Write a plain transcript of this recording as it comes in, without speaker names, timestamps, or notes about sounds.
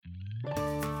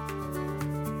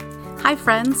Hi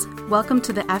friends, welcome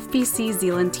to the FBC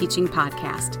Zeeland Teaching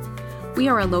Podcast. We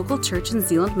are a local church in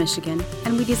Zeeland, Michigan,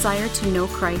 and we desire to know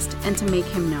Christ and to make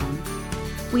Him known.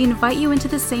 We invite you into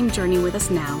the same journey with us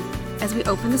now as we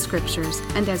open the Scriptures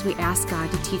and as we ask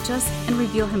God to teach us and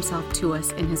reveal Himself to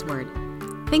us in His Word.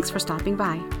 Thanks for stopping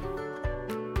by.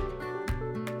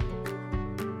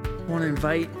 I want to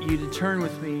invite you to turn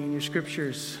with me in your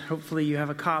Scriptures. Hopefully you have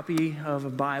a copy of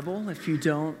a Bible. If you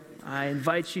don't, I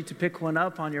invite you to pick one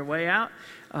up on your way out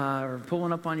or pull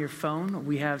one up on your phone.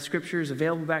 We have Scriptures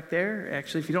available back there.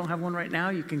 Actually, if you don't have one right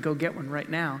now, you can go get one right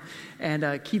now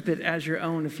and keep it as your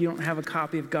own if you don't have a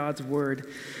copy of God's Word.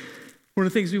 One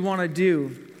of the things we want to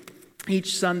do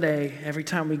each Sunday, every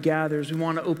time we gather, is we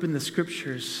want to open the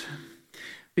Scriptures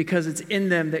because it's in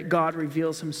them that God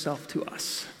reveals Himself to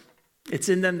us. It's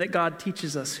in them that God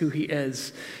teaches us who He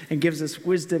is and gives us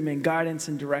wisdom and guidance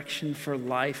and direction for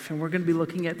life. And we're going to be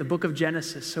looking at the book of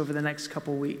Genesis over the next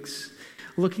couple weeks,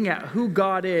 looking at who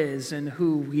God is and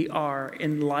who we are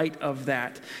in light of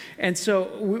that. And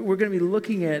so we're going to be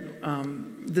looking at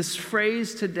this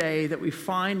phrase today that we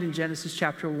find in Genesis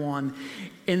chapter 1,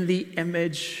 in the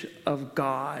image of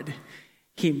God,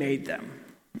 He made them.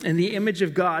 In the image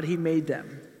of God, He made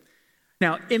them.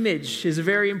 Now, image is a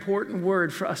very important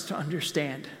word for us to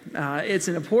understand. It's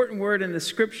an important word in the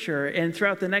Scripture, and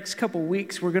throughout the next couple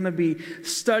weeks, we're going to be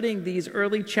studying these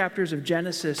early chapters of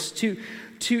Genesis to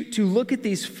look at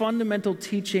these fundamental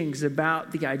teachings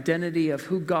about the identity of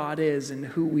who God is and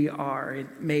who we are,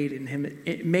 made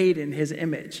in His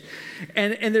image.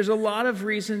 And there's a lot of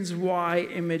reasons why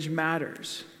image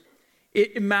matters.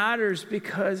 It matters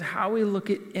because how we look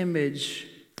at image,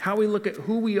 how we look at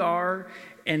who we are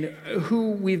and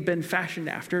who we've been fashioned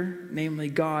after, namely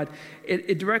God,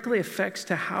 it directly affects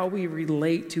to how we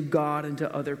relate to God and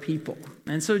to other people.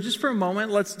 And so just for a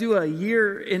moment, let's do a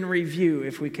year in review,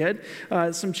 if we could.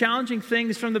 Some challenging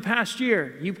things from the past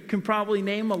year. You can probably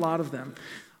name a lot of them.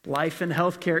 Life and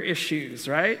healthcare issues,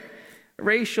 right?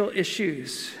 Racial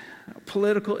issues,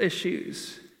 political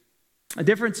issues,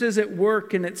 differences at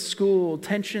work and at school,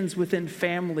 tensions within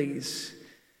families.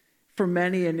 For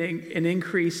many, an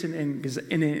increase in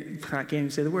I can't even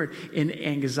say the word, in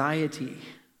anxiety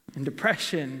and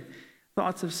depression,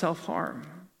 thoughts of self-harm.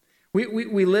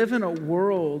 We live in a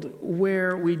world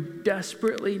where we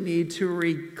desperately need to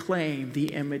reclaim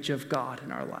the image of God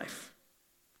in our life.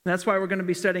 And that's why we're going to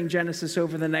be studying Genesis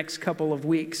over the next couple of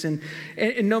weeks. And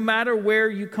no matter where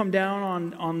you come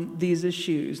down on these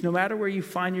issues, no matter where you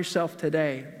find yourself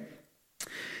today,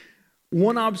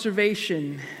 one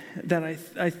observation that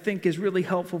I think is really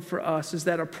helpful for us is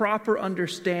that a proper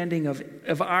understanding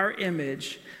of our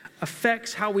image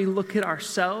affects how we look at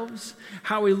ourselves,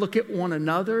 how we look at one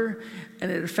another, and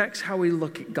it affects how we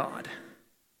look at God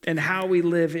and how we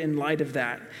live in light of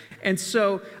that. And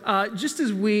so just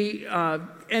as we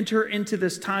enter into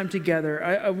this time together,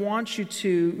 I want you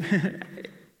to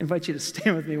invite you to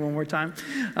stand with me one more time.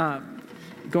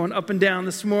 Going up and down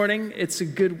this morning, it's a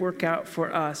good workout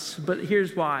for us, but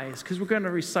here's why. It's because we're going to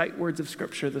recite words of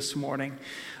Scripture this morning.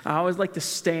 I always like to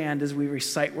stand as we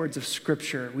recite words of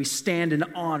Scripture. We stand in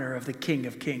honor of the King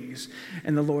of Kings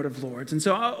and the Lord of Lords. And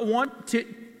so I want to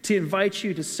invite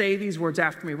you to say these words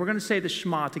after me. We're going to say the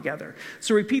Shema together.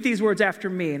 So repeat these words after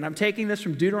me, and I'm taking this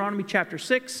from Deuteronomy chapter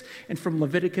 6 and from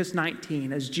Leviticus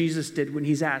 19, as Jesus did when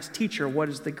He's asked, "Teacher, what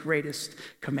is the greatest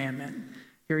commandment?"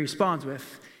 Here He responds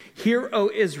with, "Hear, O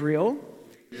Israel,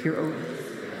 hear, O Israel.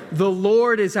 The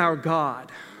Lord is our God,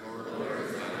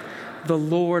 the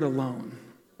Lord alone.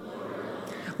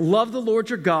 Love the Lord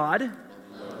your God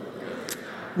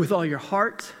with all your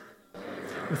heart,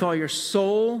 with all your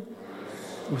soul,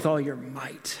 with all your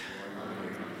might.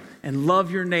 And love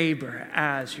your neighbor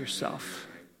as yourself."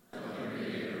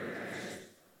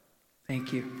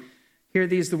 Thank you. Hear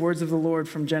these, the words of the Lord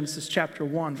from Genesis chapter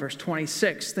 1, verse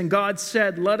 26. "Then God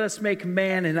said, 'Let us make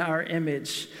man in our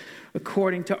image,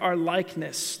 according to our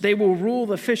likeness. They will rule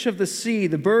the fish of the sea,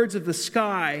 the birds of the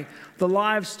sky, the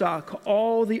livestock,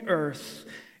 all the earth,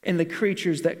 and the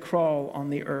creatures that crawl on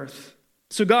the earth.'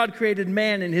 So God created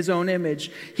man in His own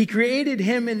image. He created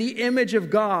him in the image of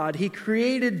God. He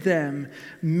created them,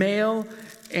 male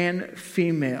and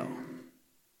female."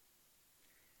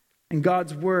 And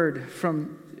God's word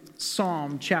from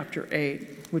Psalm chapter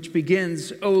 8, which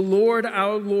begins, "O Lord,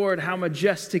 our Lord, how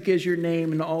majestic is your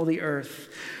name in all the earth.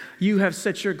 You have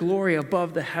set your glory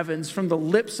above the heavens. From the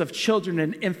lips of children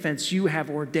and infants you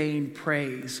have ordained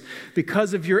praise,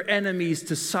 because of your enemies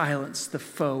to silence the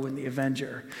foe and the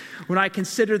avenger. When I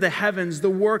consider the heavens, the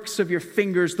works of your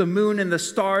fingers, the moon and the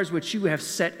stars which you have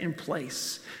set in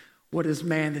place, what is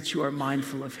man that you are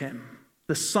mindful of him?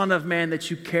 The Son of Man that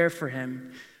you care for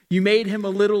him? You made him a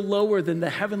little lower than the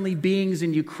heavenly beings,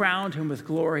 and you crowned him with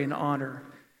glory and honor.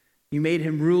 You made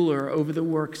him ruler over the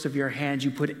works of your hands.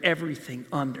 You put everything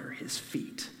under his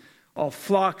feet. All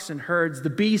flocks and herds, the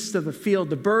beasts of the field,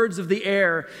 the birds of the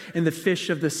air, and the fish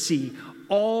of the sea,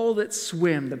 all that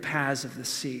swim the paths of the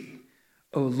sea.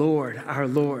 O Lord, our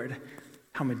Lord,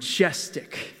 how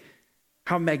majestic,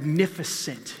 how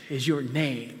magnificent is your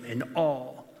name in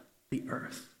all the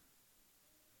earth.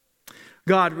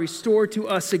 God, restore to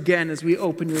us again as we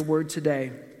open your word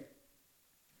today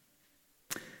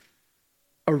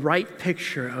a right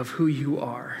picture of who you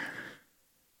are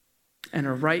and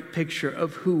a right picture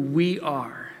of who we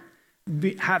are,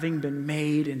 having been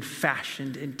made and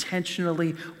fashioned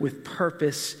intentionally with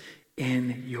purpose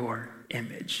in your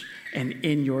image and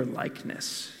in your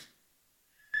likeness.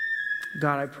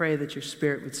 God, I pray that your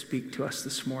Spirit would speak to us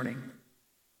this morning.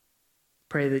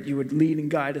 Pray that you would lead and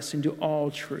guide us into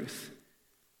all truth,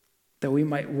 that we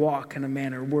might walk in a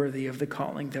manner worthy of the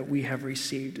calling that we have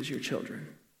received as your children.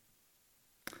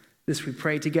 This we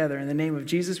pray together. In the name of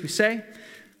Jesus, we say,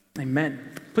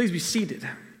 amen. Please be seated.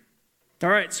 All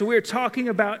right, so we're talking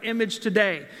about image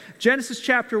today. Genesis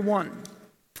chapter 1,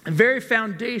 a very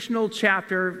foundational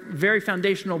chapter, very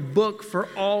foundational book for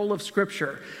all of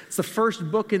Scripture. It's the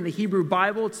first book in the Hebrew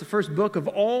Bible. It's the first book of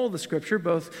all the Scripture,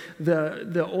 both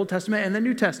the Old Testament and the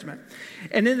New Testament.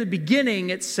 And in the beginning,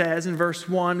 it says in verse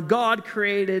 1, God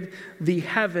created the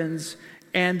heavens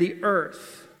and the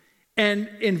earth. And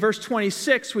in verse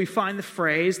 26, we find the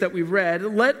phrase that we read,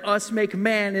 let us make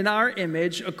man in our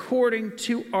image according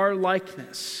to our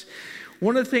likeness.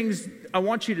 One of the things I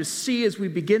want you to see as we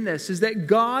begin this is that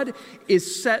God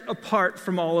is set apart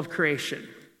from all of creation.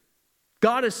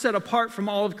 God is set apart from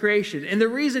all of creation. And the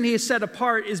reason he is set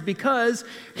apart is because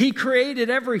he created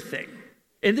everything.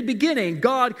 In the beginning,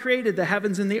 God created the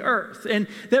heavens and the earth. And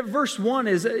that verse 1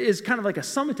 is kind of like a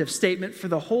summative statement for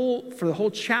the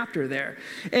whole chapter there.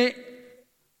 And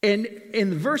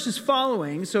in the verses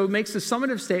following, so it makes the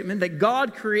summative statement that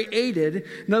God created.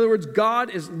 In other words, God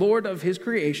is Lord of his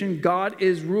creation. God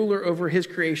is ruler over his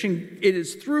creation. It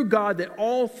is through God that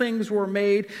all things were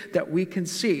made that we can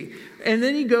see. And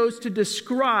then he goes to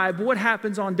describe what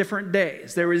happens on different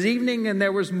days. There was evening and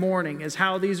there was morning, is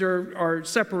how these are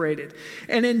separated.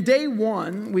 And in day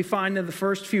 1, we find in the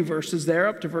first few verses there,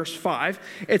 up to verse 5,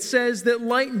 it says that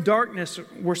light and darkness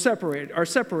are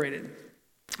separated.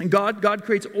 And God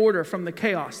creates order from the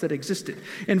chaos that existed.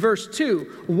 In verse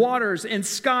 2, waters and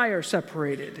sky are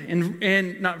separated.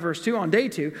 In not verse 2, on day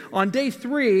 2. On day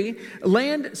 3,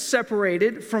 land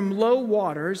separated from low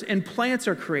waters and plants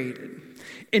are created.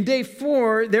 In day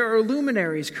 4, there are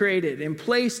luminaries created and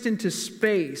placed into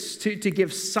space to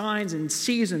give signs and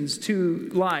seasons to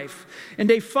life. In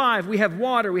day 5, we have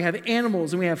water, we have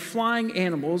animals, and we have flying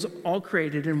animals all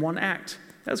created in one act.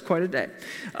 That's quite a day.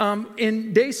 On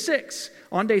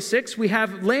day 6, we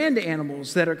have land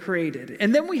animals that are created.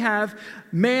 And then we have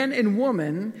man and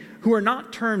woman who are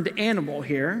not termed animal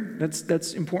here.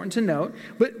 That's important to note.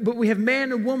 But we have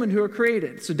man and woman who are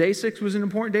created. So day 6 was an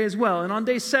important day as well. And on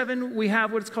day 7, we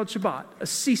have what is called Shabbat, a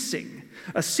ceasing.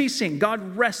 A ceasing.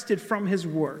 God rested from his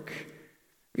work.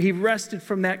 He rested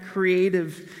from that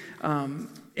creative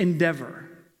endeavor.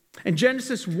 And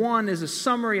Genesis 1 is a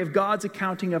summary of God's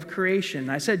accounting of creation.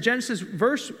 I said Genesis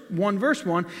verse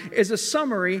 1 is a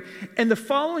summary, and the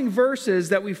following verses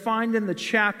that we find in the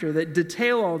chapter that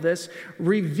detail all this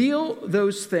reveal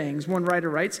those things. One writer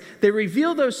writes, they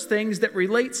reveal those things that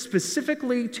relate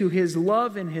specifically to his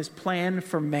love and his plan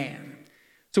for man.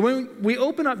 So when we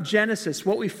open up Genesis,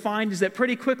 what we find is that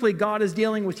pretty quickly God is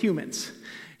dealing with humans.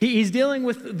 He's dealing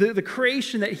with the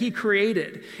creation that he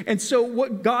created. And so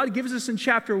what God gives us in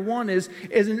chapter 1 is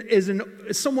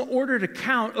a somewhat ordered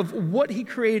account of what he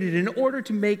created in order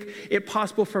to make it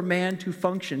possible for man to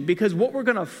function. Because what we're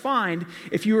going to find,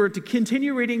 if you were to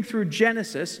continue reading through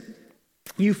Genesis,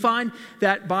 you find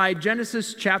that by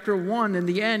Genesis chapter 1, in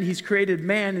the end, he's created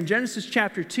man. In Genesis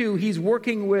chapter 2, he's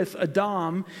working with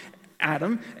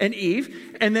Adam and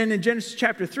Eve. And then in Genesis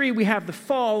chapter 3, we have the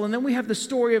fall, and then we have the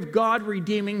story of God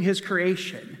redeeming his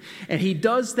creation. And he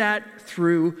does that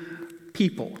through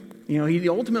people. He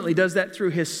ultimately does that through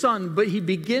his son, but he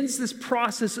begins this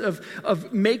process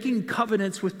of making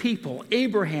covenants with people.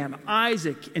 Abraham,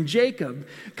 Isaac, and Jacob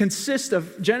consist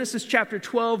of Genesis chapter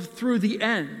 12 through the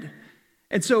end.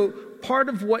 And so part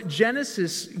of what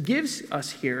Genesis gives us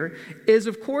here is,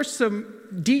 of course, some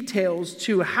details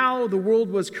to how the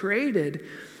world was created,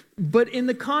 but in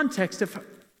the context of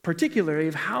particularly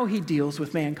of how he deals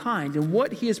with mankind and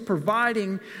what he is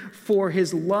providing for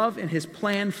his love and his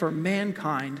plan for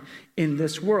mankind in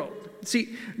this world.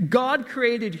 See, God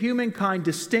created humankind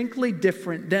distinctly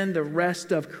different than the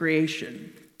rest of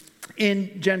creation.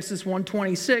 In Genesis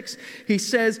 1:26, he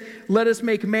says, "Let us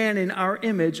make man in our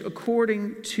image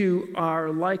according to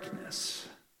our likeness."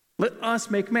 Let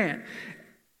us make man.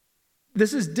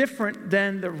 This is different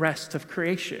than the rest of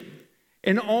creation.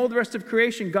 In all the rest of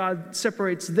creation, God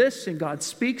separates this and God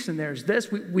speaks and there's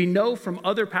this. We know from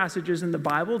other passages in the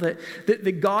Bible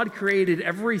that God created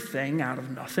everything out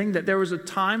of nothing, that there was a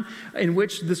time in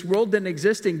which this world didn't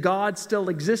exist and God still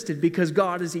existed because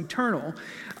God is eternal.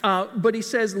 But he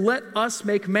says, let us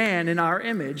make man in our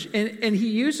image. And he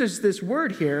uses this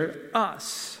word here,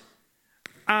 us,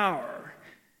 our.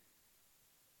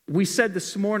 We said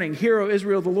this morning, "Hear, O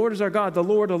Israel, the Lord is our God, the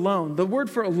Lord alone." The word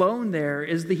for alone there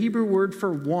is the Hebrew word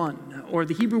for one, or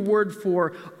the Hebrew word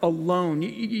for alone,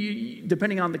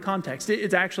 depending on the context.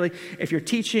 It's actually, if you're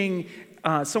teaching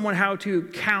someone how to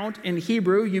count in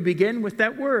Hebrew, you begin with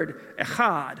that word,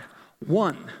 echad,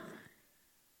 one.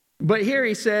 But here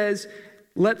he says,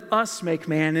 let us make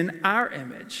man in our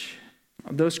image.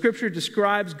 Though Scripture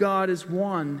describes God as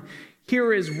one,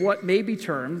 here is what may be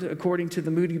termed, according to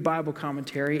the Moody Bible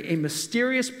Commentary, a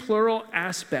mysterious plural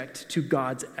aspect to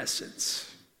God's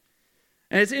essence.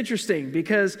 And it's interesting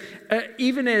because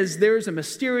even as there is a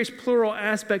mysterious plural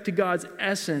aspect to God's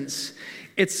essence,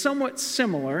 it's somewhat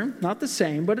similar, not the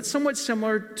same, but it's somewhat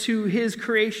similar to his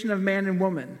creation of man and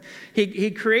woman.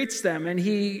 He creates them, and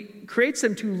he creates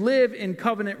them to live in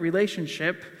covenant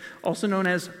relationship, also known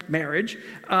as marriage.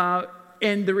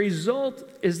 And the result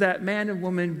is that man and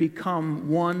woman become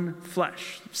one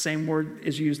flesh. Same word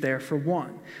is used there for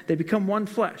one. They become one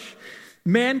flesh.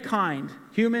 Mankind,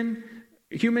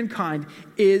 humankind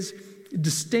is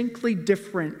distinctly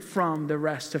different from the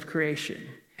rest of creation.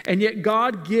 And yet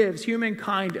God gives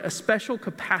humankind a special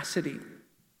capacity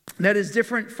that is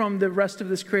different from the rest of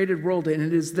this created world, and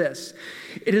it is this.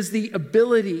 It is the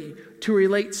ability to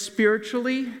relate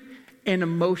spiritually and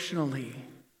emotionally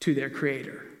to their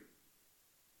Creator.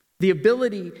 The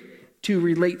ability to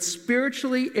relate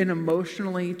spiritually and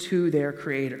emotionally to their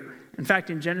Creator. In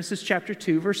fact, in Genesis chapter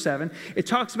 2, verse 7, it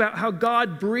talks about how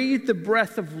God breathed the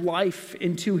breath of life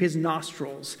into his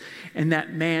nostrils, and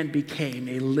that man became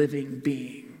a living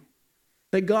being.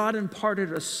 That God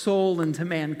imparted a soul into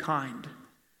mankind.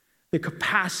 The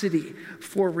capacity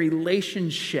for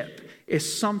relationship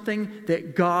is something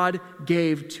that God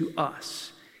gave to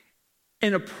us.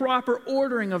 And a proper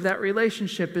ordering of that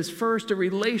relationship is first a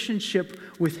relationship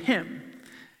with him.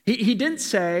 He didn't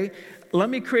say, let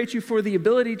me create you for the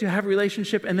ability to have a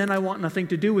relationship and then I want nothing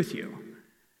to do with you.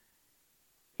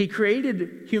 He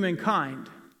created humankind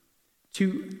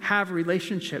to have a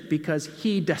relationship because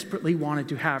he desperately wanted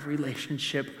to have a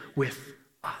relationship with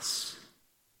us.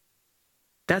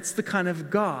 That's the kind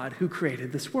of God who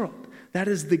created this world. That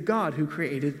is the God who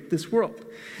created this world.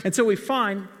 And so we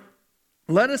find,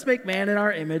 let us make man in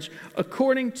our image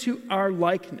according to our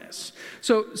likeness.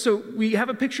 So we have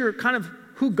a picture kind of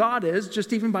who God is,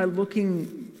 just even by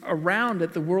looking around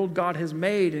at the world God has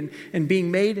made and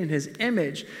being made in his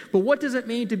image. But what does it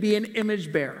mean to be an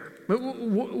image bearer?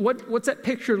 What's that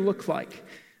picture look like?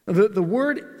 The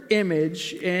word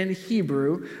image in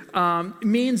Hebrew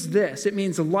means this. It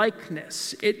means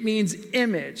likeness. It means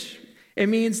image. It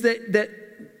means that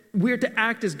we're to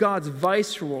act as God's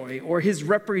viceroy or his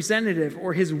representative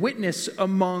or his witness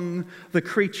among the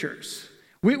creatures.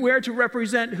 We are to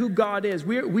represent who God is.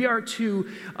 We are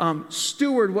to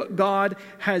steward what God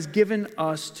has given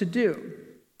us to do.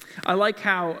 I like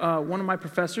how one of my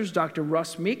professors, Dr.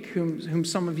 Russ Meek, whom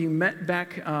some of you met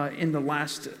back in the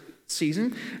last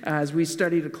season as we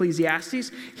studied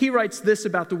Ecclesiastes, he writes this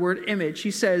about the word image.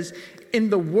 He says, in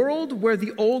the world where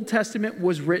the Old Testament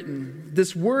was written,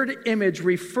 this word image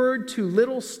referred to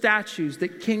little statues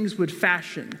that kings would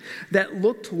fashion that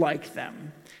looked like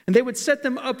them. And they would set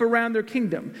them up around their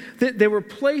kingdom. They were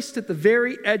placed at the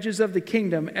very edges of the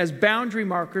kingdom as boundary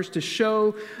markers to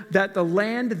show that the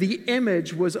land the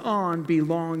image was on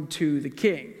belonged to the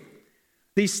king.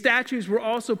 These statues were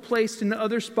also placed in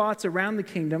other spots around the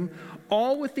kingdom,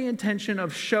 all with the intention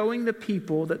of showing the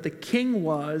people that the king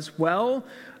was, well,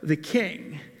 the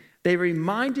king. They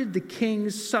reminded the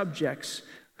king's subjects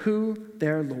who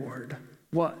their Lord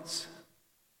was.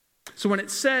 So when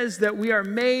it says that we are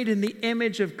made in the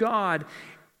image of God,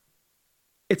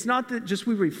 it's not that just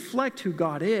we reflect who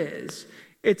God is.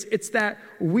 It's that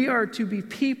we are to be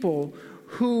people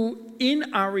who,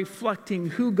 in our reflecting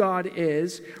who God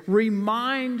is,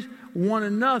 remind one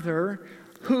another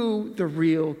who the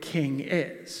real king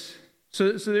is.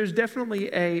 So there's definitely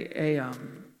a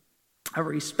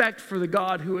respect for the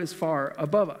God who is far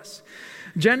above us.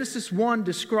 Genesis 1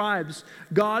 describes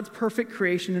God's perfect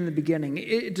creation in the beginning.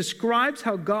 It describes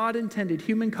how God intended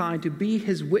humankind to be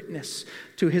his witness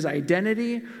to his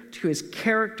identity, to his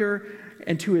character,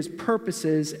 and to his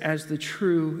purposes as the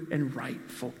true and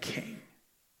rightful king.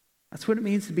 That's what it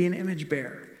means to be an image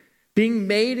bearer. Being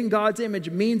made in God's image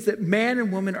means that man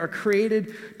and woman are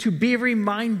created to be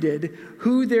reminded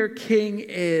who their king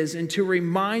is and to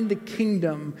remind the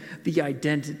kingdom the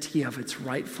identity of its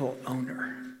rightful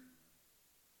owner.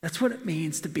 That's what it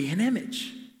means to be an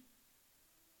image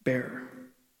bearer.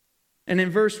 And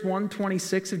in verse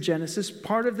 126 of Genesis,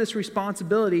 part of this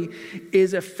responsibility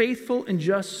is a faithful and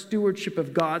just stewardship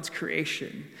of God's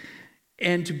creation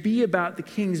and to be about the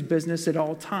king's business at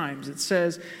all times. It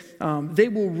says, they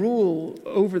will rule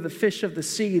over the fish of the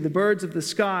sea, the birds of the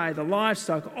sky, the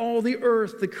livestock, all the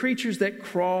earth, the creatures that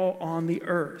crawl on the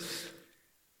earth.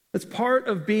 That's part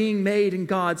of being made in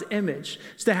God's image.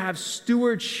 It's to have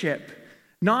stewardship,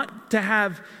 not to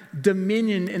have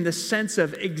dominion in the sense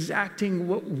of exacting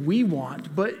what we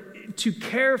want, but to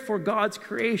care for God's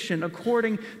creation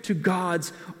according to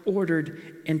God's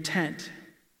ordered intent.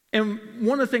 And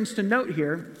one of the things to note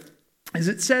here is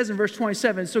it says in verse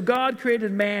 27, so God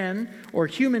created man, or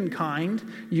humankind,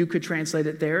 you could translate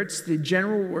it there. It's the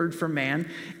general word for man,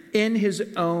 in his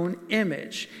own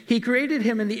image. He created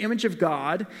him in the image of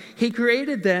God. He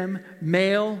created them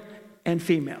male and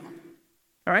female.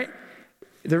 All right?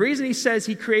 The reason he says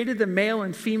he created the male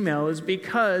and female is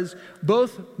because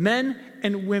both men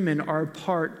and women are a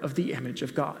part of the image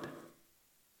of God.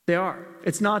 They are.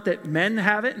 It's not that men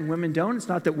have it and women don't. It's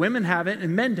not that women have it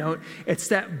and men don't. It's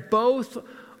that both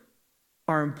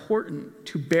are important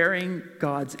to bearing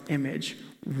God's image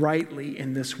rightly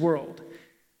in this world.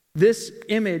 This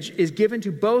image is given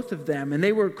to both of them, and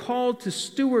they were called to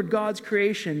steward God's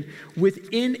creation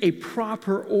within a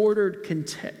proper ordered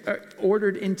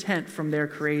intent from their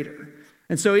Creator.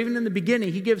 And so even in the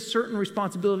beginning, he gives certain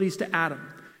responsibilities to Adam.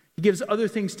 He gives other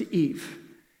things to Eve.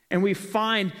 And we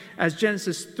find, as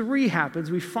Genesis 3 happens,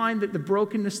 we find that the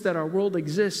brokenness that our world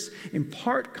exists in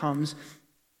part comes,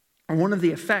 and one of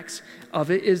the effects of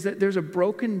it is that there's a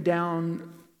broken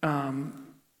down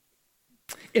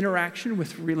interaction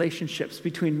with relationships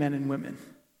between men and women.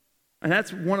 And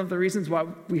that's one of the reasons why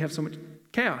we have so much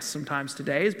chaos sometimes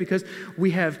today, is because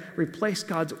we have replaced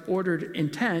God's ordered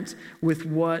intent with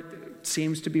what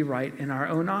seems to be right in our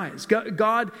own eyes.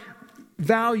 God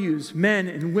values men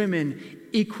and women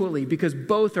equally because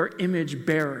both are image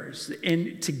bearers,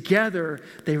 and together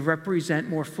they represent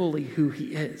more fully who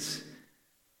he is.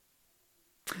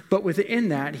 But within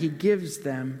that, he gives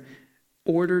them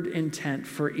ordered intent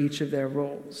for each of their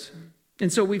roles.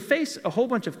 And so we face a whole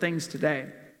bunch of things today.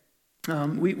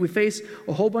 We face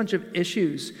a whole bunch of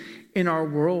issues in our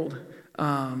world,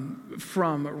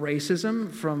 from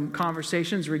racism, from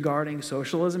conversations regarding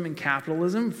socialism and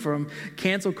capitalism, from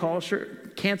cancel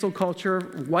culture,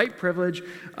 white privilege,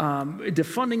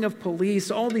 defunding of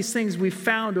police, all these things we've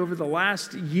found over the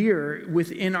last year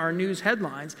within our news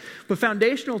headlines. But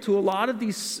foundational to a lot of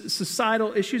these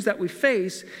societal issues that we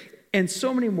face, and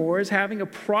so many more, is having a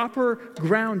proper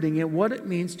grounding in what it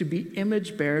means to be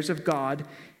image bearers of God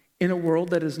in a world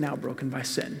that is now broken by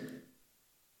sin.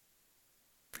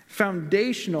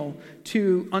 Foundational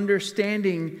to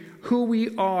understanding who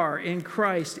we are in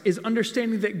Christ is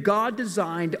understanding that God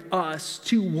designed us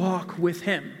to walk with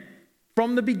him.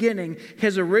 From the beginning,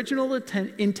 his original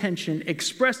intention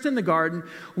expressed in the garden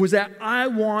was that I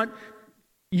want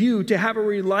you to have a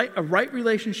right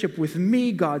relationship with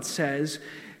me, God says,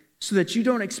 so that you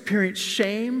don't experience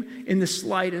shame in the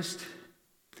slightest,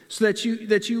 so that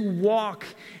you walk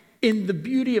in the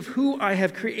beauty of who I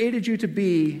have created you to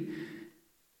be,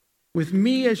 with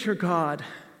me as your God.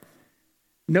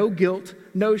 No guilt,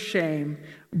 no shame,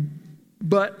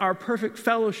 but our perfect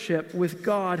fellowship with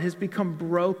God has become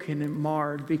broken and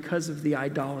marred because of the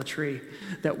idolatry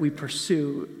that we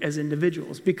pursue as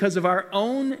individuals, because of our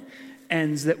own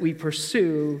ends that we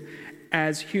pursue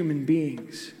as human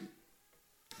beings.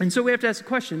 And so we have to ask the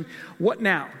question, what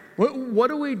now? What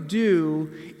do we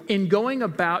do in going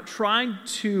about trying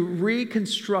to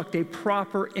reconstruct a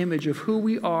proper image of who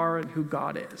we are and who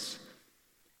God is?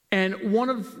 And one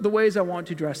of the ways I want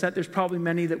to address that, there's probably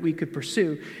many that we could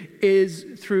pursue, is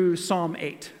through Psalm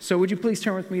 8. So would you please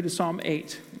turn with me to Psalm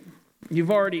 8?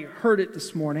 You've already heard it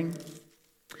this morning.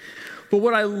 But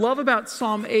what I love about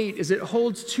Psalm 8 is it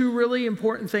holds two really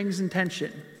important things in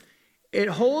tension. It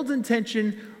holds in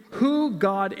tension who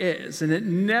God is, and it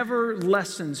never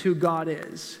lessens who God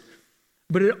is.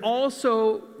 but it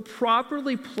also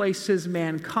properly places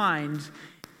mankind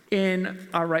in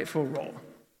our rightful role.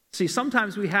 See,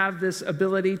 sometimes we have this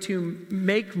ability to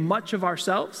make much of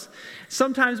ourselves.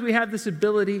 Sometimes we have this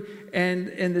ability and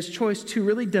this choice to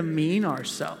really demean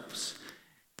ourselves.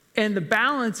 And the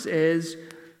balance is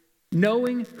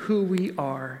knowing who we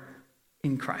are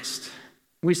in Christ.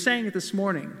 We sang it this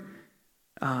morning.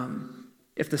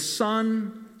 If the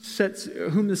Son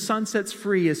whom the Son sets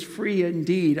free is free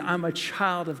indeed. I'm a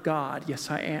child of God.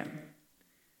 Yes, I am.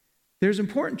 There's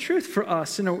important truth for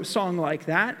us in a song like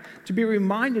that to be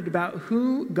reminded about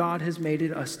who God has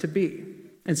made us to be.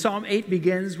 And Psalm 8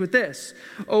 begins with this: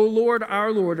 O Lord,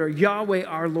 our Lord, or Yahweh,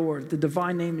 our Lord. The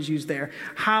divine name is used there.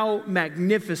 How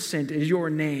magnificent is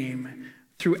your name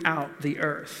throughout the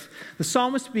earth. The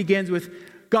psalmist begins with,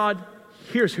 God,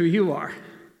 here's who you are.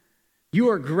 You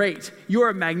are great. You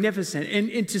are magnificent.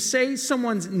 And to say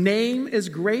someone's name is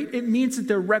great, it means that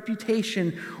their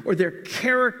reputation or their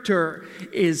character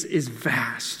is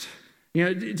vast. You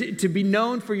know, to be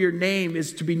known for your name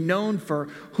is to be known for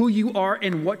who you are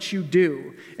and what you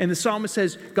do. And the psalmist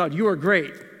says, God, you are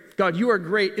great. God, you are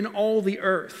great in all the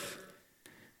earth.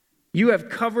 You have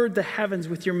covered the heavens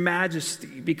with your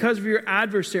majesty. Because of your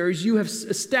adversaries, you have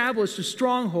established a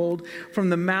stronghold from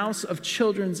the mouths of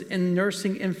children and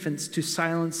nursing infants to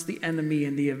silence the enemy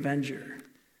and the avenger.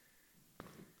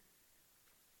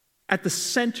 At the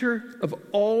center of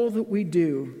all that we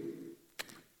do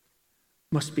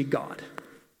must be God.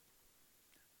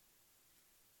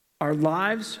 Our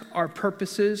lives, our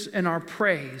purposes, and our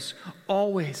praise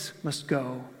always must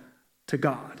go to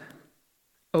God.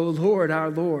 O Lord, our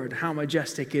Lord, how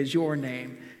majestic is your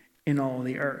name in all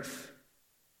the earth.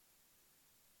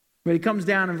 But he comes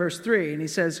down in verse 3 and he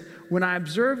says, when I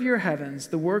observe your heavens,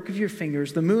 the work of your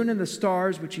fingers, the moon and the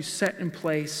stars which you set in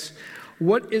place,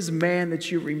 what is man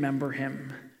that you remember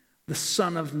him? The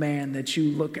Son of Man that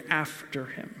you look after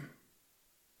him.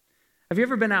 Have you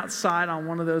ever been outside on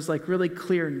one of those like really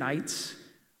clear nights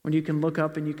when you can look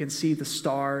up and you can see the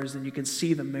stars and you can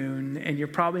see the moon, and you're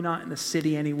probably not in the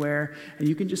city anywhere, and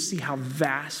you can just see how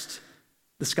vast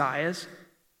the sky is?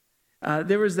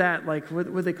 There was that, like,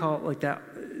 what they call it, like that,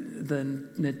 the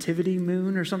nativity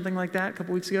moon or something like that a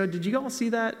couple weeks ago. Did you all see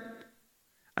that?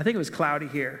 I think it was cloudy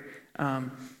here.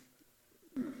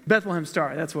 Bethlehem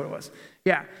Star, that's what it was.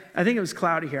 Yeah, I think it was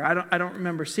cloudy here. I don't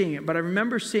remember seeing it, but I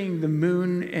remember seeing the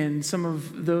moon and some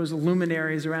of those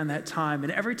luminaries around that time.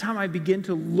 And every time I begin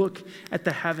to look at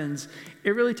the heavens,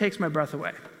 it really takes my breath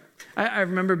away. I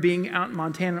remember being out in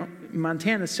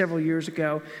Montana several years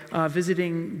ago,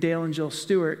 visiting Dale and Jill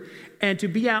Stewart, and to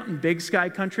be out in big sky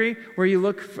country where you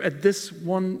look at this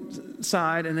one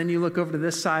side and then you look over to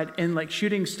this side, and like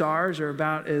shooting stars are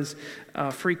about as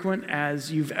frequent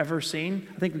as you've ever seen.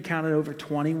 I think we counted over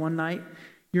 20 one night.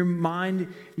 Your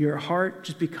mind, your heart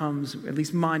just becomes, at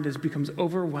least mine just becomes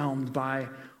overwhelmed by,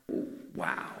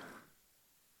 wow.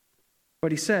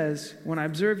 But he says, when I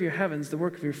observe your heavens, the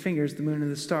work of your fingers, the moon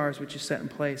and the stars which you set in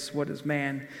place, what is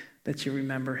man that you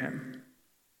remember him?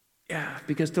 Yeah,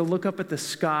 because to look up at the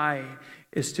sky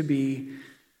is to be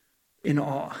in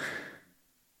awe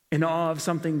of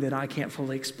something that I can't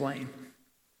fully explain,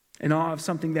 in awe of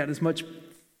something that is much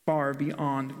far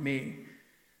beyond me.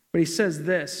 But he says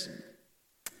this,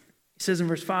 he says in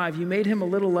verse 5, you made him a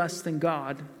little less than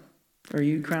God, or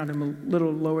you crowned him a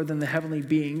little lower than the heavenly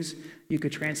beings, you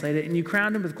could translate it, and you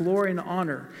crowned him with glory and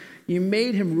honor. You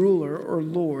made him ruler or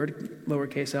Lord,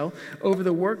 lowercase l, over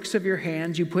the works of your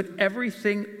hands. You put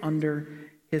everything under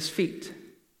his feet.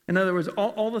 In other words,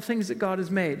 all the things that God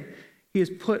has made, he has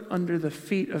put under the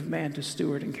feet of man to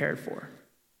steward and care for.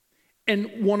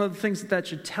 And one of the things that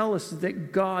should tell us is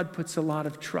that God puts a lot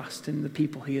of trust in the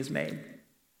people he has made.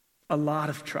 A lot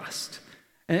of trust.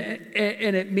 And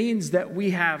it means that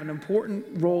we have an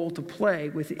important role to play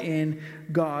within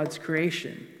God's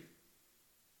creation.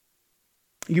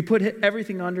 You put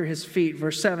everything under his feet.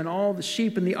 Verse 7, all the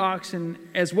sheep and the oxen,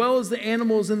 as well as the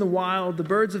animals in the wild, the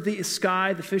birds of the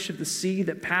sky, the fish of the sea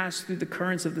that pass through the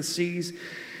currents of the seas.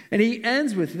 And he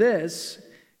ends with this,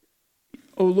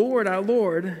 O Lord, our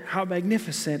Lord, how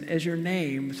magnificent is your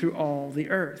name through all the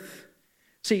earth.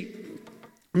 See,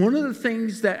 one of the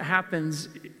things that happens,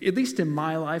 at least in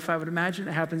my life, I would imagine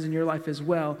it happens in your life as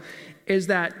well, is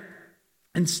that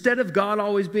instead of God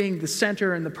always being the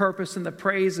center and the purpose and the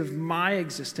praise of my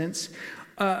existence,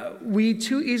 we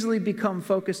too easily become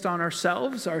focused on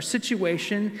ourselves, our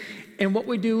situation, and what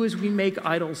we do is we make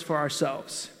idols for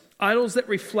ourselves. Idols that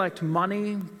reflect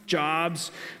money, jobs,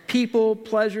 people,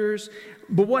 pleasures.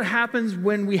 But what happens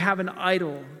when we have an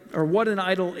idol, or what an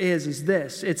idol is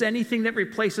this. It's anything that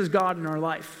replaces God in our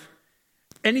life.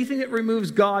 Anything that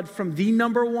removes God from the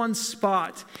number one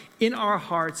spot in our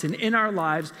hearts and in our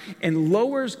lives and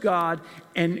lowers God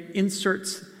and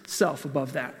inserts self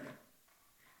above that.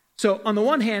 So on the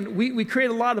one hand, we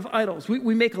create a lot of idols.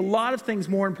 We make a lot of things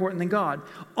more important than God.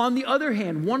 On the other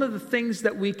hand, one of the things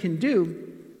that we can do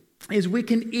is we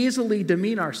can easily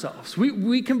demean ourselves.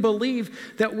 We can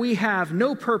believe that we have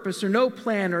no purpose or no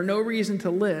plan or no reason to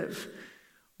live.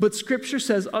 But Scripture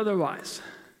says otherwise.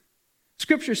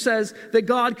 Scripture says that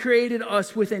God created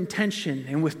us with intention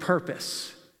and with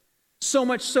purpose. So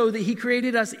much so that he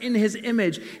created us in his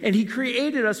image, and he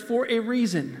created us for a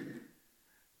reason: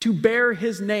 to bear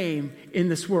his name in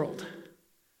this world,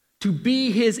 to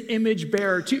be his image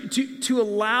bearer, to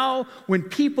allow when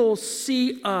people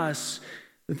see us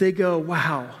that they go,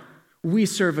 wow, we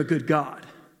serve a good God.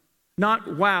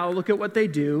 Not, wow, look at what they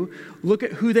do, look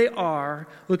at who they are,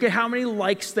 look at how many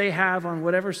likes they have on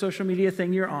whatever social media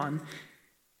thing you're on.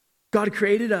 God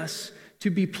created us to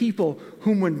be people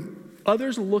whom when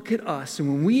others look at us and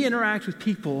when we interact with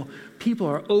people, people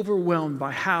are overwhelmed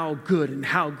by how good and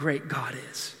how great God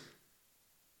is.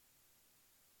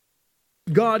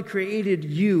 God created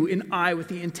you and I with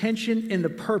the intention and the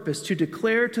purpose to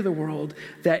declare to the world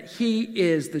that he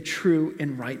is the true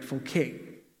and rightful king.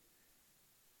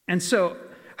 And so,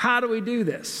 how do we do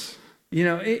this? You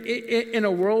know, in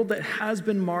a world that has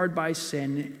been marred by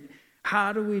sin,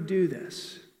 how do we do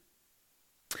this?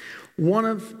 One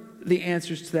of the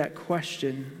answers to that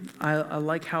question, I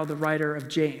like how the writer of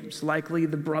James, likely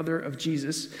the brother of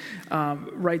Jesus,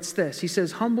 writes this. He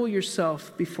says, humble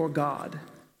yourself before God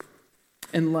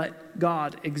and let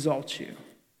God exalt you.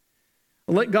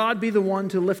 Let God be the one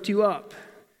to lift you up.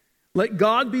 Let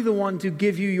God be the one to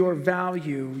give you your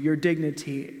value, your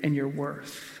dignity, and your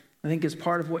worth. I think is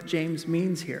part of what James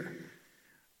means here.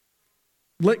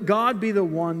 Let God be the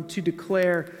one to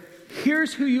declare,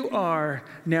 here's who you are,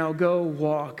 now go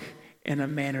walk in a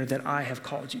manner that I have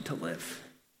called you to live.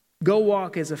 Go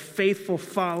walk as a faithful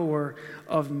follower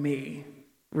of me,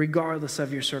 regardless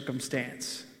of your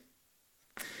circumstance.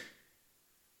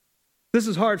 This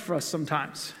is hard for us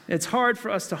sometimes. It's hard for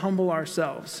us to humble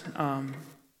ourselves.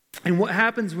 And what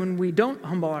happens when we don't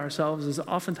humble ourselves is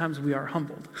oftentimes we are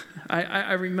humbled.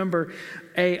 I remember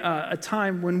a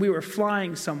time when we were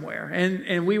flying somewhere,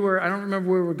 and we were, I don't remember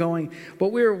where we were going,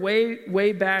 but we were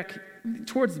way back,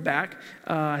 towards the back,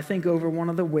 I think over one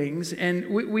of the wings, and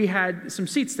we had some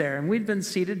seats there, and we'd been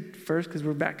seated first because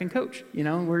we're back in coach. You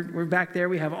know, we're back there.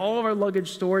 We have all of our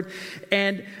luggage stored,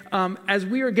 and as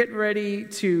we were getting ready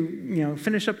to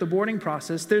finish up the boarding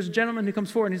process, there's a gentleman who comes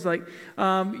forward and he's like,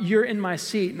 "You're in my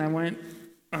seat," and I went,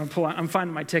 I'm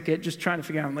finding my ticket, just trying to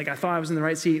figure out. I'm like, I thought I was in the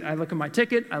right seat. I look at my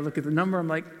ticket, I look at the number, I'm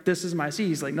like, this is my seat.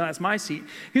 He's like, no, that's my seat.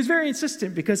 He was very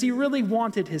insistent because he really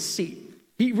wanted his seat.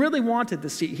 He really wanted the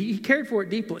seat. He cared for it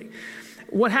deeply.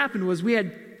 What happened was we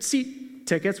had seat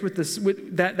tickets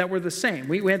that were the same.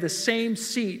 We had the same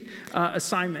seat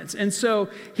assignments. And so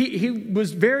he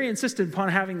was very insistent upon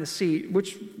having the seat,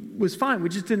 which was fine. We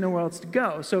just didn't know where else to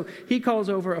go. So he calls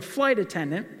over a flight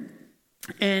attendant,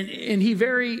 and he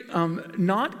very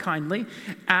not kindly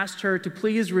asked her to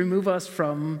please remove us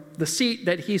from the seat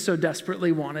that he so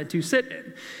desperately wanted to sit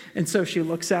in. And so she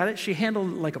looks at it. She handled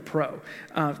it like a pro,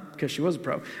 because she was a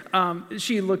pro.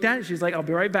 She looked at it. She's like, I'll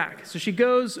be right back. So she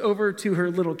goes over to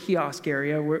her little kiosk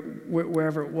area,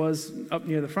 wherever it was up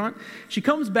near the front. She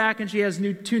comes back, and she has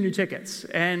two new tickets.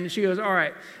 And she goes, all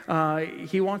right,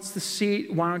 he wants the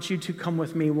seat. Why don't you two come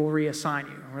with me? We'll reassign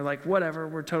you. And we're like, whatever.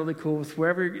 We're totally cool with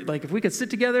wherever. Like, if we could sit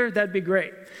together, that'd be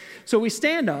great. So we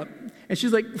stand up, and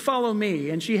she's like, follow me.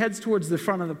 And she heads towards the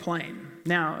front of the plane.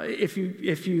 Now, if you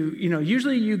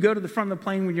usually you go to the front of the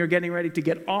plane when you're getting ready to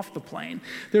get off the plane.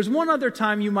 There's one other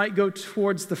time you might go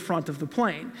towards the front of the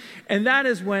plane, and that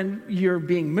is when you're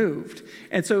being moved.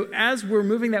 And so as we're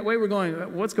moving that way, we're going,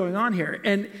 what's going on here?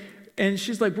 And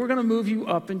she's like, we're going to move you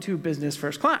up into business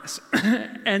first class.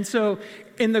 And so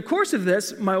in the course of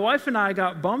this, my wife and I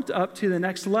got bumped up to the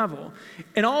next level.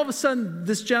 And all of a sudden,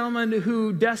 this gentleman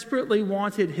who desperately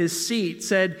wanted his seat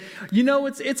said,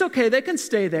 it's okay. They can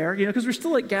stay there, because we're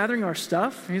still gathering our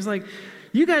stuff. And he's like,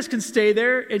 you guys can stay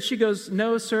there. And she goes,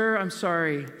 no, sir, I'm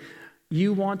sorry.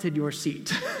 You wanted your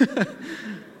seat.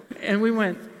 And we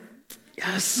went,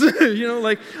 yes.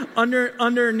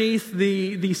 Underneath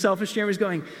the selfish Jeremy's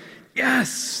going,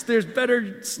 yes, there's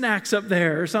better snacks up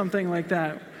there or something like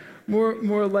that.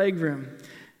 More leg room.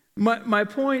 My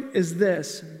point is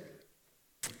this.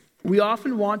 We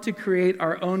often want to create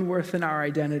our own worth and our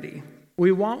identity.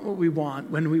 We want what we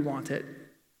want when we want it.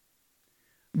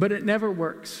 But it never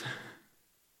works.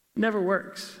 Never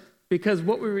works. Because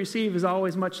what we receive is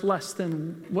always much less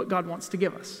than what God wants to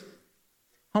give us.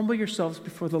 Humble yourselves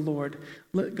before the Lord.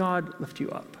 Let God lift you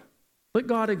up. Let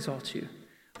God exalt you.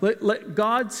 Let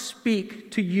God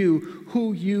speak to you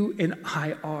who you and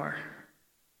I are.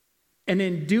 And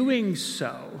in doing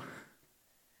so,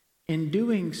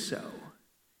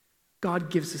 God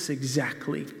gives us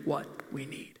exactly what we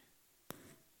need.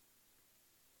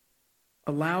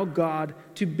 Allow God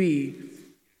to be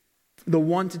the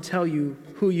one to tell you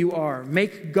who you are.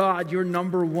 Make God your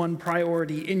number one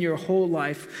priority in your whole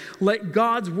life. Let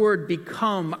God's word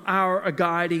become our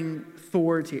guiding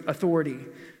authority,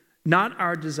 not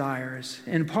our desires.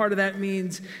 And part of that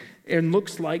means and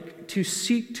looks like to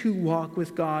seek to walk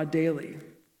with God daily.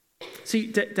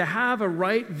 See, to have a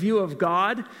right view of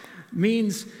God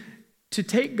means to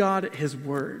take God at his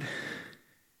word.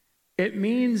 It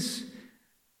means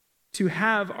to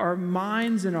have our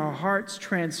minds and our hearts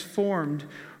transformed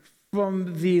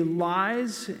from the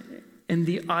lies and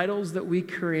the idols that we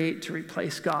create to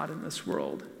replace God in this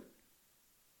world.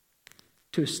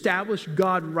 To establish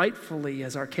God rightfully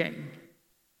as our King.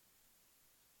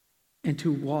 And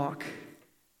to walk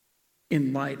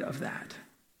in light of that.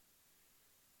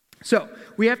 So,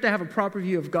 we have to have a proper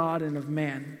view of God and of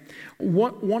man.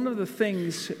 One of the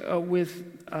things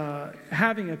with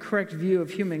having a correct view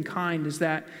of humankind is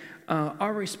that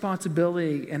our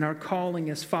responsibility and our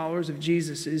calling as followers of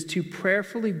Jesus is to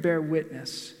prayerfully bear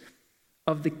witness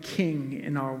of the King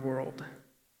in our world.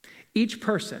 Each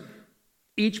person,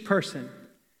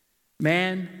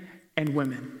 man and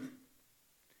women,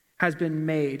 has been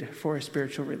made for a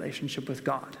spiritual relationship with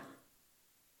God.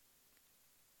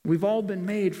 We've all been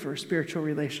made for a spiritual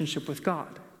relationship with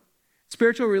God.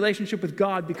 Spiritual relationship with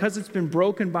God, because it's been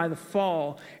broken by the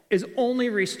fall, is only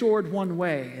restored one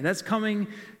way, and that's coming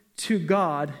to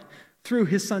God through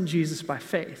his son Jesus by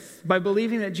faith, by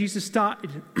believing that Jesus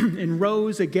died and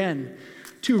rose again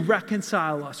to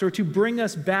reconcile us or to bring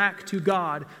us back to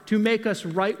God, to make us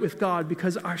right with God,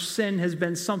 because our sin has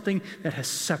been something that has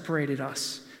separated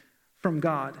us from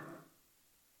God.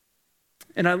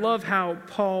 And I love how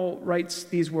Paul writes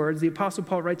these words. The Apostle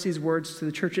Paul writes these words to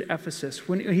the church at Ephesus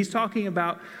when he's talking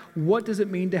about what does it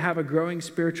mean to have a growing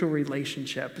spiritual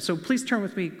relationship. So please turn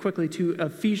with me quickly to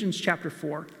Ephesians chapter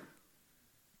 4.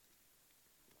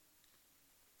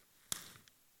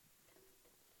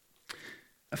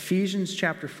 Ephesians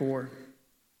chapter 4.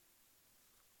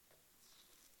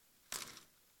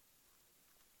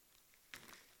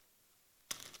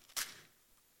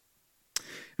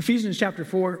 Ephesians chapter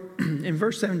 4, in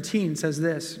verse 17 says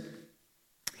this.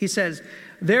 He says,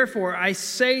 "Therefore I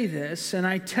say this, and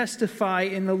I testify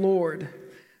in the Lord.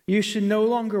 You should no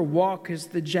longer walk as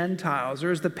the Gentiles or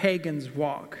as the pagans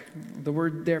walk." The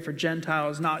word there for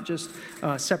Gentile is not just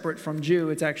separate from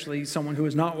Jew. It's actually someone who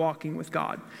is not walking with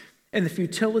God. "And the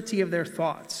futility of their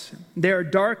thoughts. They are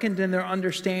darkened in their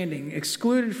understanding,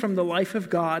 excluded from the life of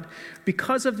God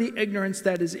because of the ignorance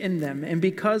that is in them and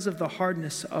because of the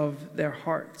hardness of their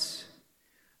hearts.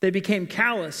 They became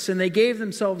callous, and they gave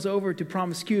themselves over to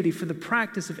promiscuity for the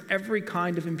practice of every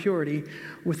kind of impurity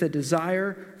with a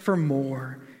desire for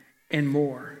more and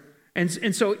more."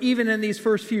 And so even in these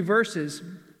first few verses,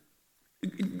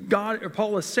 God, or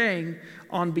Paul is saying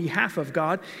on behalf of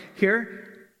God here,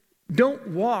 don't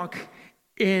walk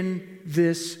in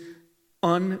this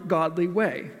ungodly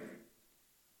way.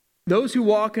 Those who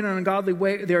walk in an ungodly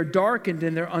way, they're darkened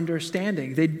in their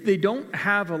understanding. They don't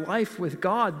have a life with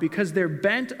God because they're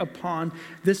bent upon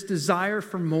this desire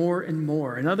for more and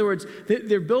more. In other words,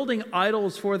 they're building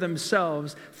idols for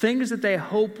themselves, things that they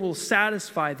hope will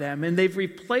satisfy them, and they've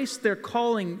replaced their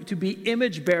calling to be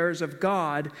image bearers of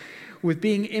God with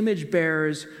being image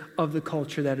bearers of the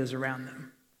culture that is around them.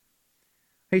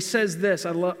 He says this,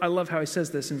 I love how he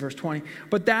says this in verse 20,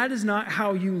 "But that is not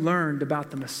how you learned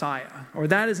about the Messiah," or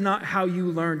that is not how you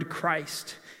learned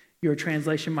Christ, your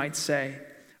translation might say,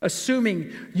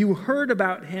 "assuming you heard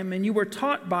about him and you were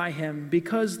taught by him,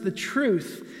 because the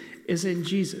truth is in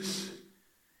Jesus."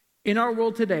 In our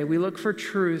world today, we look for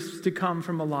truth to come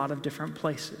from a lot of different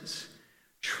places.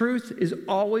 Truth is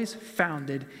always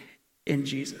founded in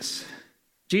Jesus.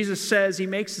 Jesus says, he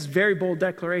makes this very bold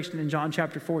declaration in John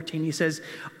chapter 14. He says,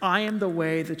 "I am the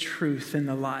way, the truth, and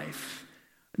the life.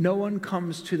 No one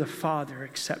comes to the Father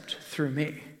except through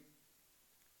me."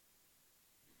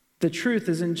 The truth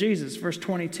is in Jesus. Verse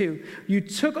 22, "You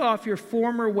took off your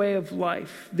former way of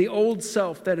life, the old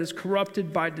self that is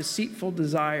corrupted by deceitful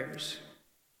desires.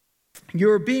 You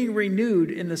are being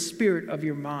renewed in the spirit of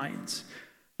your minds.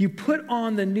 You put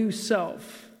on the new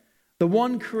self, the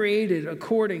one created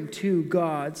according to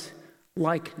God's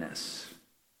likeness."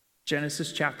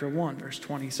 Genesis chapter 1, verse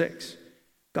 26.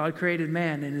 God created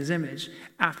man in his image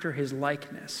after his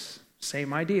likeness.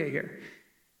 Same idea here.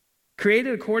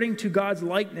 created according to God's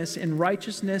likeness in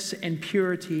righteousness and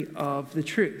purity of the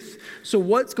truth. So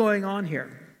what's going on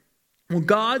here? Well,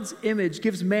 God's image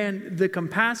gives man the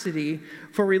capacity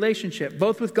for relationship,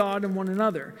 both with God and one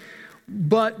another.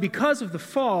 But because of the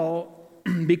fall,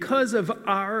 because of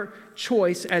our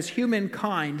choice as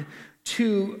humankind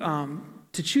to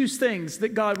choose things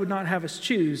that God would not have us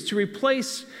choose, to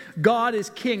replace God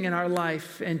as king in our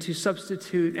life and to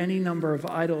substitute any number of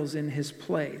idols in his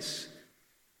place,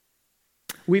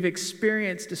 we've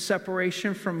experienced a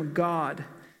separation from God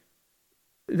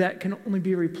that can only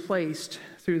be replaced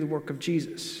through the work of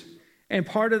Jesus. And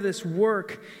part of this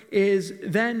work is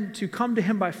then to come to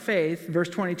him by faith, verse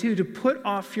 22, to put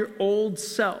off your old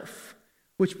self,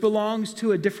 which belongs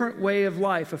to a different way of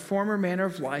life, a former manner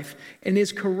of life, and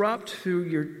is corrupt through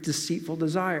your deceitful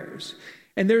desires.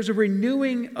 And there's a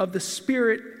renewing of the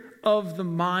spirit of the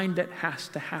mind that has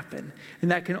to happen.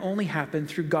 And that can only happen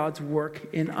through God's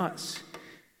work in us.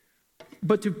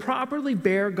 But to properly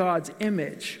bear God's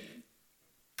image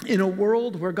in a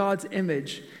world where God's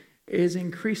image is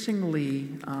increasingly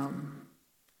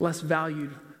less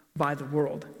valued by the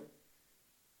world,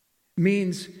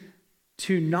 means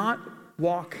to not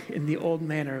walk in the old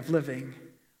manner of living,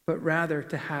 but rather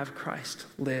to have Christ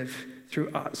live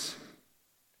through us.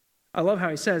 I love how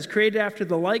he says, created after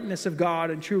the likeness of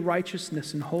God in true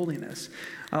righteousness and holiness.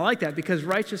 I like that because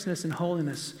righteousness and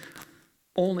holiness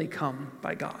only come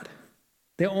by God.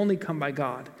 They only come by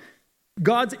God.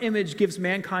 God's image gives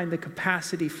mankind the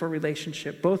capacity for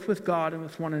relationship, both with God and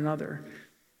with one another.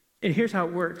 And here's how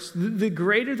it works. The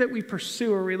greater that we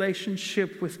pursue a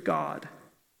relationship with God,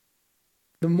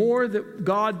 the more that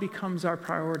God becomes our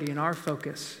priority and our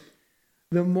focus,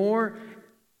 the more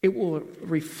it will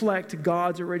reflect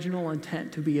God's original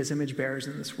intent to be his image bearers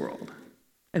in this world.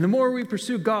 And the more we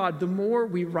pursue God, the more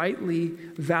we rightly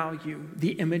value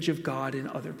the image of God in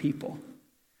other people.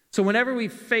 So whenever we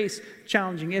face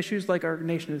challenging issues like our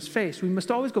nation has faced, we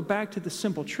must always go back to the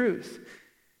simple truth.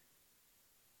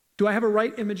 Do I have a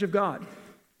right image of God?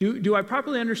 Do I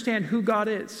properly understand who God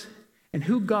is and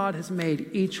who God has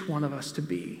made each one of us to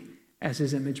be as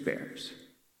his image bearers?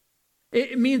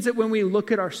 It means that when we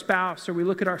look at our spouse or we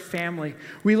look at our family,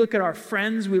 we look at our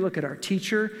friends, we look at our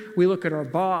teacher, we look at our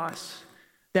boss,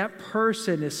 that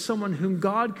person is someone whom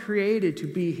God created to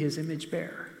be his image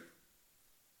bearer.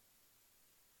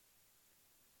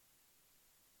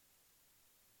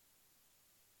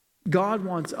 God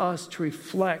wants us to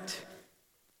reflect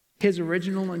his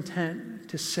original intent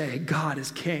to say God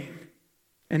is king.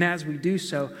 And as we do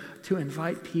so, to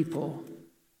invite people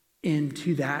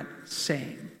into that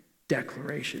same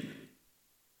declaration.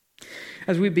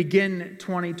 As we begin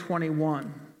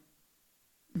 2021,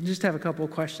 I just have a couple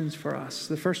of questions for us.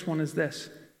 The first one is this.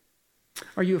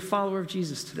 Are you a follower of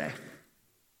Jesus today?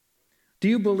 Do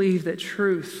you believe that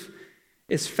truth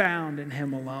is found in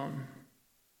him alone?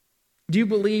 Do you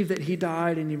believe that he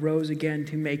died and he rose again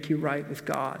to make you right with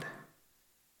God?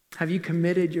 Have you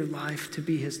committed your life to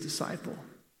be his disciple?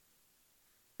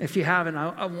 If you haven't,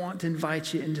 I want to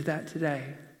invite you into that today.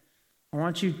 I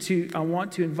want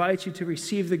to invite you to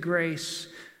receive the grace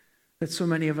that so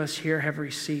many of us here have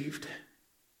received.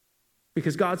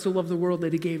 Because God so loved the world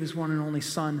that he gave his one and only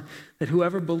Son, that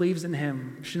whoever believes in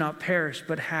him should not perish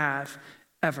but have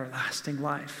everlasting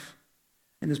life.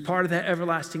 And as part of that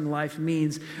everlasting life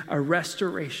means a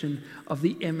restoration of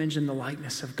the image and the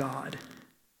likeness of God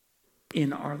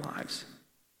in our lives.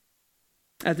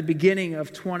 At the beginning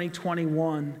of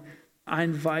 2021, I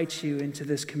invite you into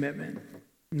this commitment.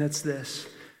 And that's this: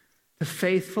 to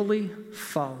faithfully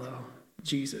follow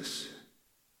Jesus.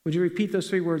 Would you repeat those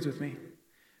 3 words with me?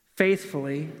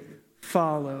 Faithfully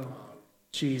follow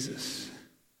Jesus.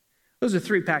 Those are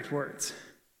 3 packed words.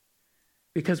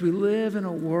 Because we live in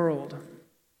a world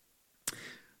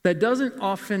that doesn't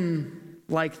often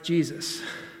like Jesus,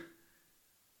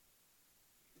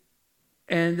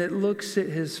 and that looks at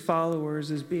his followers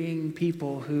as being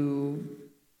people who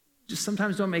just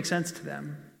sometimes don't make sense to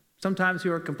them, sometimes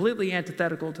who are completely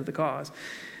antithetical to the cause.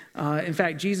 In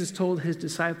fact, Jesus told his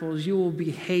disciples, you will be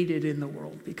hated in the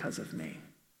world because of me.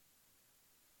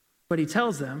 But he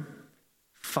tells them,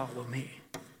 follow me.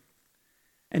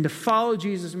 And to follow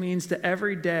Jesus means to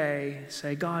every day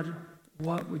say, God,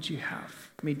 what would you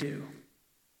have me do?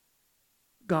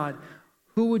 God,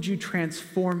 who would you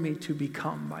transform me to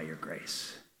become by your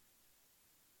grace?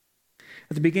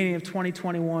 At the beginning of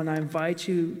 2021, I invite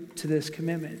you to this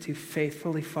commitment to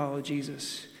faithfully follow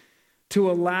Jesus,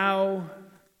 to allow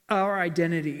our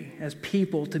identity as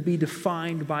people to be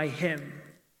defined by him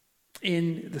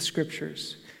in the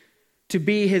scriptures, to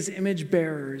be his image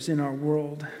bearers in our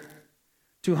world,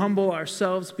 to humble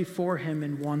ourselves before him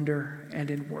in wonder and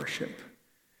in worship,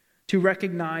 to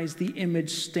recognize the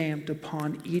image stamped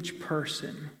upon each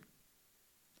person,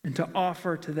 and to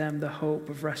offer to them the hope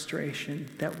of restoration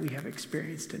that we have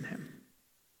experienced in him.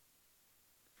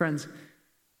 Friends,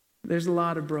 there's a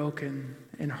lot of broken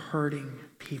and hurting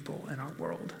people in our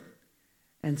world,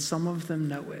 and some of them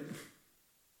know it,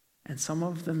 and some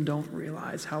of them don't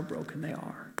realize how broken they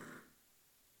are.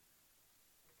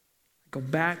 Go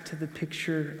back to the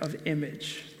picture of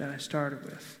image that I started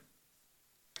with.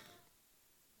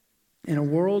 In a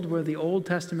world where the Old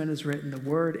Testament is written, the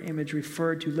word image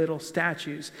referred to little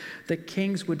statues that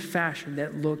kings would fashion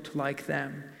that looked like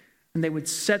them, and they would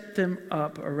set them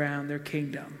up around their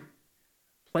kingdom,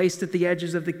 placed at the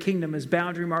edges of the kingdom as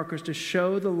boundary markers to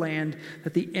show the land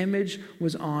that the image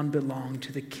was on belonged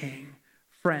to the king.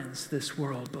 Friends, this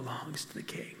world belongs to the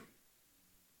king.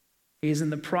 He is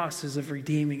in the process of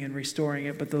redeeming and restoring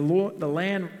it, but the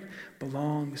land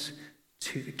belongs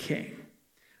to the king.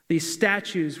 These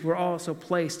statues were also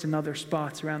placed in other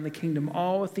spots around the kingdom,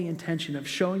 all with the intention of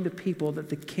showing the people that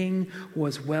the king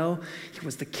was, he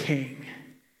was the king.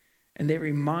 And they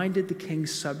reminded the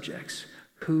king's subjects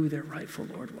who their rightful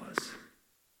Lord was.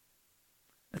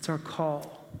 That's our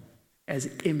call as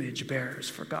image bearers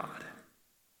for God.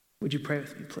 Would you pray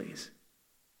with me, please?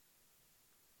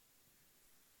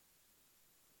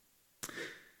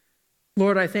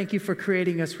 Lord, I thank you for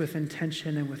creating us with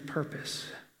intention and with purpose.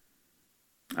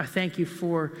 I thank you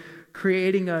for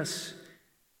creating us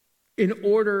in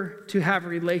order to have a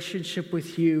relationship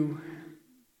with you.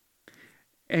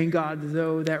 And God,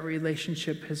 though that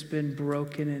relationship has been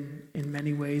broken in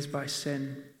many ways by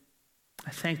sin,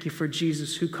 I thank you for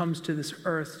Jesus who comes to this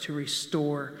earth to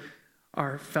restore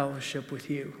our fellowship with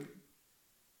you.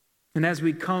 And as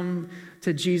we come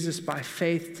to Jesus by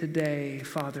faith today,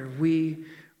 Father, we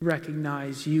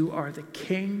recognize you are the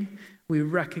King. We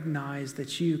recognize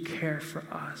that you care for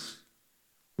us.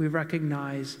 We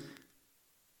recognize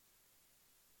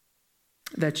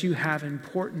that you have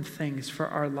important things for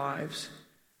our lives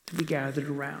to be gathered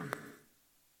around.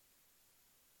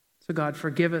 So God,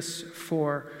 forgive us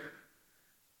for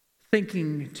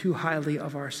thinking too highly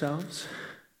of ourselves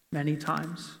many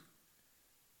times.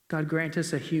 God, grant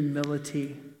us a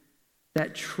humility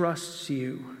that trusts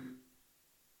you.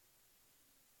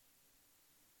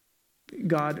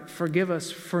 God, forgive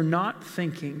us for not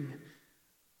thinking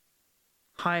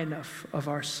high enough of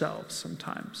ourselves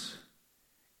sometimes.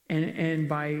 And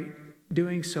by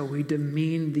doing so, we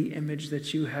demean the image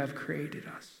that you have created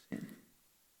us in.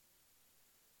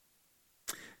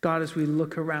 God, as we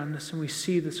look around us and we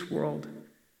see this world,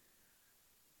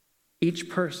 each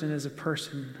person is a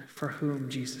person for whom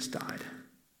Jesus died.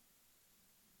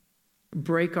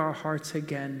 Break our hearts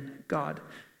again, God,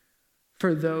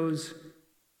 for those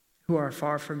who are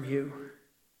far from you.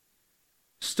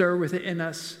 Stir within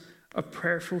us a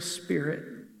prayerful spirit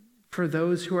for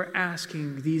those who are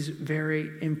asking these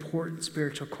very important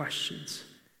spiritual questions.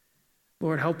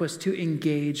 Lord, help us to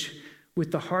engage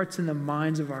with the hearts and the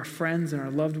minds of our friends and our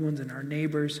loved ones and our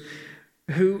neighbors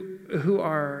who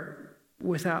are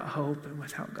without hope and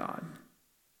without God.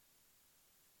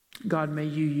 God, may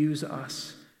you use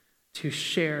us to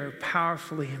share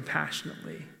powerfully and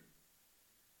passionately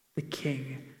the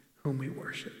King whom we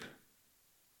worship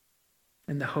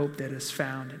and the hope that is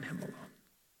found in him alone.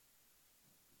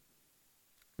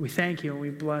 We thank you and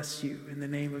we bless you in the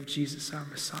name of Jesus, our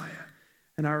Messiah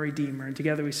and our Redeemer. And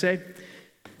together we say,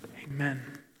 amen.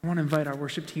 I want to invite our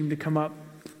worship team to come up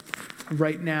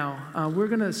right now. We're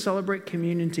going to celebrate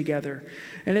communion together.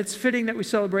 And it's fitting that we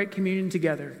celebrate communion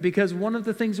together because one of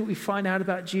the things that we find out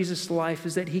about Jesus' life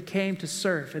is that he came to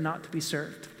serve and not to be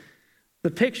served.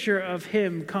 The picture of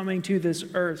him coming to this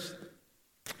earth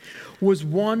is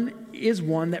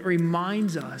one that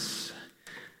reminds us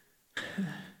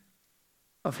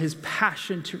of his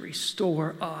passion to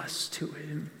restore us to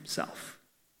himself.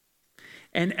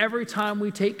 And every time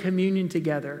we take communion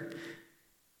together,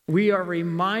 we are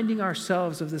reminding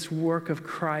ourselves of this work of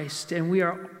Christ, and we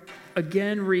are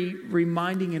again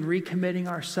reminding and recommitting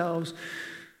ourselves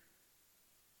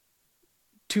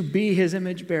to be his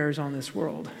image bearers in this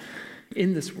world,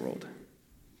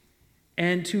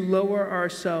 and to lower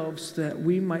ourselves so that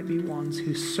we might be ones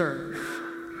who serve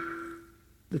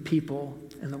the people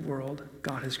in the world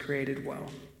God has created well.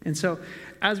 And so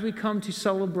as we come to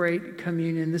celebrate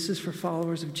communion, this is for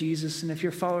followers of Jesus. And if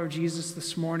you're a follower of Jesus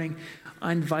this morning,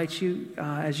 I invite you,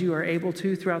 as you are able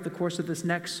to throughout the course of this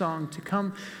next song, to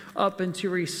come up and to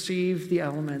receive the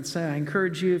elements. I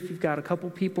encourage you, if you've got a couple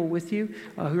people with you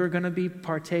who are going to be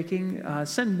partaking,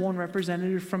 send one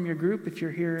representative from your group if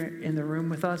you're here in the room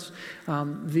with us.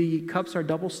 The cups are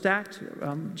double stacked,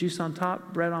 juice on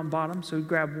top, bread on bottom, so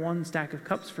grab one stack of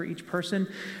cups for each person.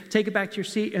 Take it back to your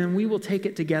seat, and we will take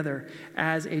it together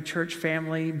as a church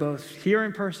family, both here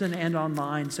in person and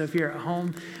online. So if you're at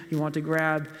home, you want to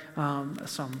grab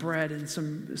some bread and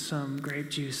some grape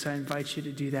juice, I invite you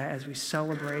to do that as we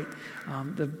celebrate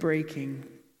the breaking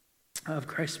of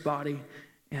Christ's body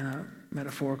in a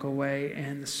metaphorical way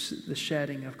and the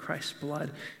shedding of Christ's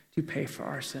blood to pay for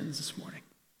our sins this morning.